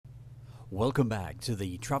Welcome back to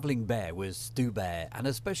the Travelling Bear with Stu Bear, and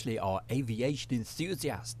especially our aviation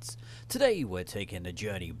enthusiasts. Today we're taking a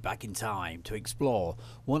journey back in time to explore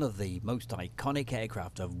one of the most iconic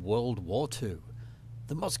aircraft of World War II,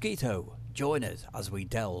 the Mosquito. Join us as we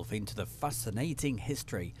delve into the fascinating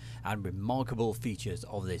history and remarkable features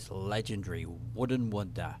of this legendary wooden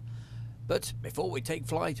wonder. But before we take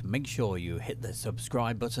flight, make sure you hit the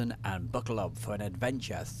subscribe button and buckle up for an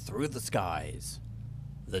adventure through the skies.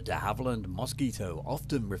 The de Havilland Mosquito,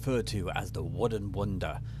 often referred to as the Wooden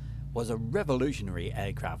Wonder, was a revolutionary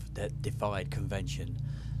aircraft that defied convention.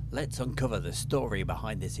 Let's uncover the story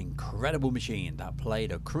behind this incredible machine that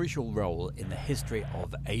played a crucial role in the history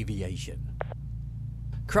of aviation.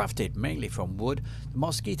 Crafted mainly from wood, the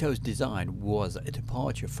Mosquito's design was a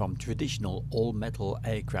departure from traditional all-metal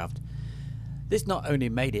aircraft. This not only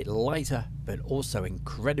made it lighter, but also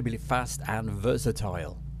incredibly fast and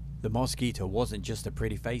versatile. The Mosquito wasn't just a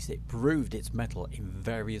pretty face, it proved its mettle in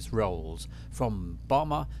various roles, from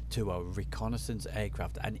bomber to a reconnaissance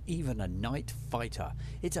aircraft and even a night fighter.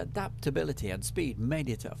 Its adaptability and speed made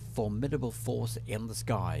it a formidable force in the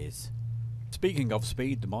skies. Speaking of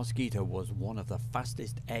speed, the Mosquito was one of the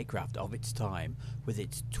fastest aircraft of its time. With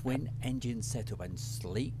its twin-engine setup and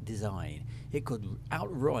sleek design, it could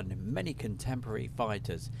outrun many contemporary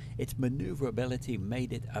fighters. Its maneuverability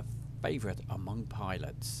made it a favorite among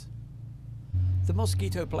pilots. The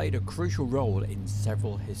Mosquito played a crucial role in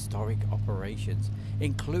several historic operations,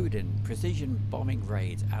 including precision bombing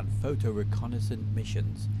raids and photo reconnaissance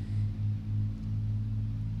missions.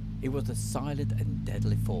 It was a silent and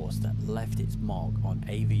deadly force that left its mark on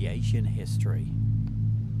aviation history.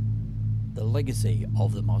 The legacy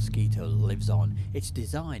of the Mosquito lives on. Its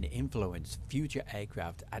design influenced future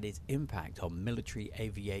aircraft and its impact on military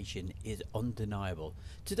aviation is undeniable.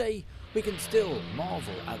 Today, we can still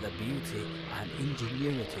marvel at the beauty and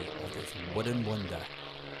ingenuity of this wooden wonder.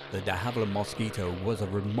 The de Havilland Mosquito was a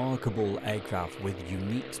remarkable aircraft with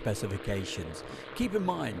unique specifications. Keep in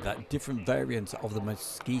mind that different variants of the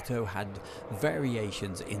Mosquito had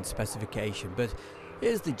variations in specification, but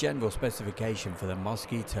here's the general specification for the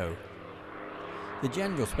Mosquito. The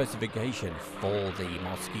general specification for the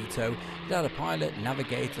Mosquito is had a pilot,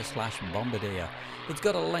 navigator / bombardier. It's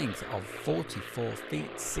got a length of 44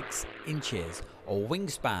 feet 6 inches, a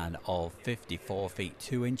wingspan of 54 feet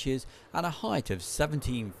 2 inches, and a height of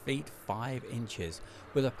 17 feet 5 inches,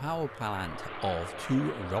 with a power plant of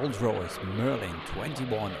 2 Rolls-Royce Merlin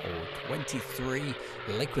 21 or 23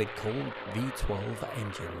 liquid-cooled V12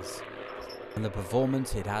 engines. And the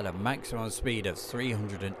performance, it had a maximum speed of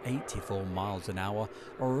 384 miles an hour,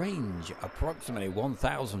 a range approximately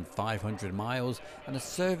 1,500 miles, and a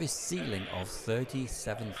service ceiling of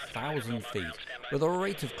 37,000 feet, with a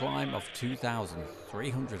rate of climb of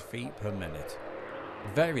 2,300 feet per minute.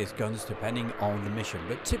 Various guns depending on the mission,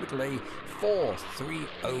 but typically 4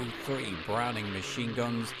 303 Browning machine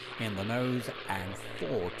guns in the nose and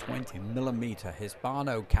 4 20mm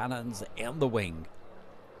Hispano cannons in the wing.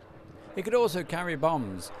 It could also carry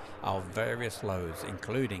bombs of various loads,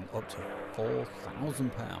 including up to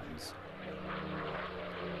 4,000 pounds.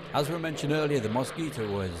 As we mentioned earlier, the Mosquito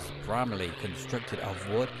was primarily constructed of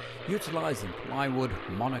wood, utilizing plywood,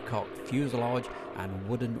 monocoque fuselage and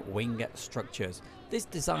wooden wing structures. This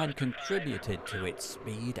design contributed to its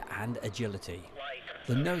speed and agility.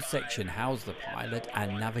 The nose section housed the pilot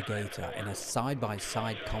and navigator in a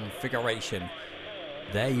side-by-side configuration.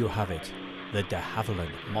 There you have it. The de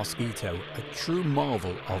Havilland Mosquito, a true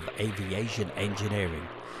marvel of aviation engineering.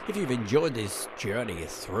 If you've enjoyed this journey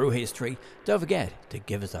through history, don't forget to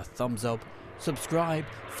give us a thumbs up, subscribe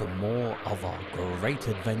for more of our great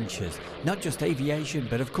adventures, not just aviation,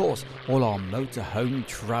 but of course all our motorhome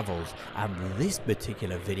travels. And this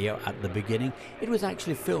particular video at the beginning, it was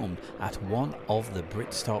actually filmed at one of the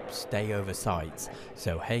Britstop stayover sites.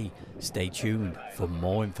 So hey, stay tuned for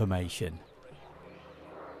more information.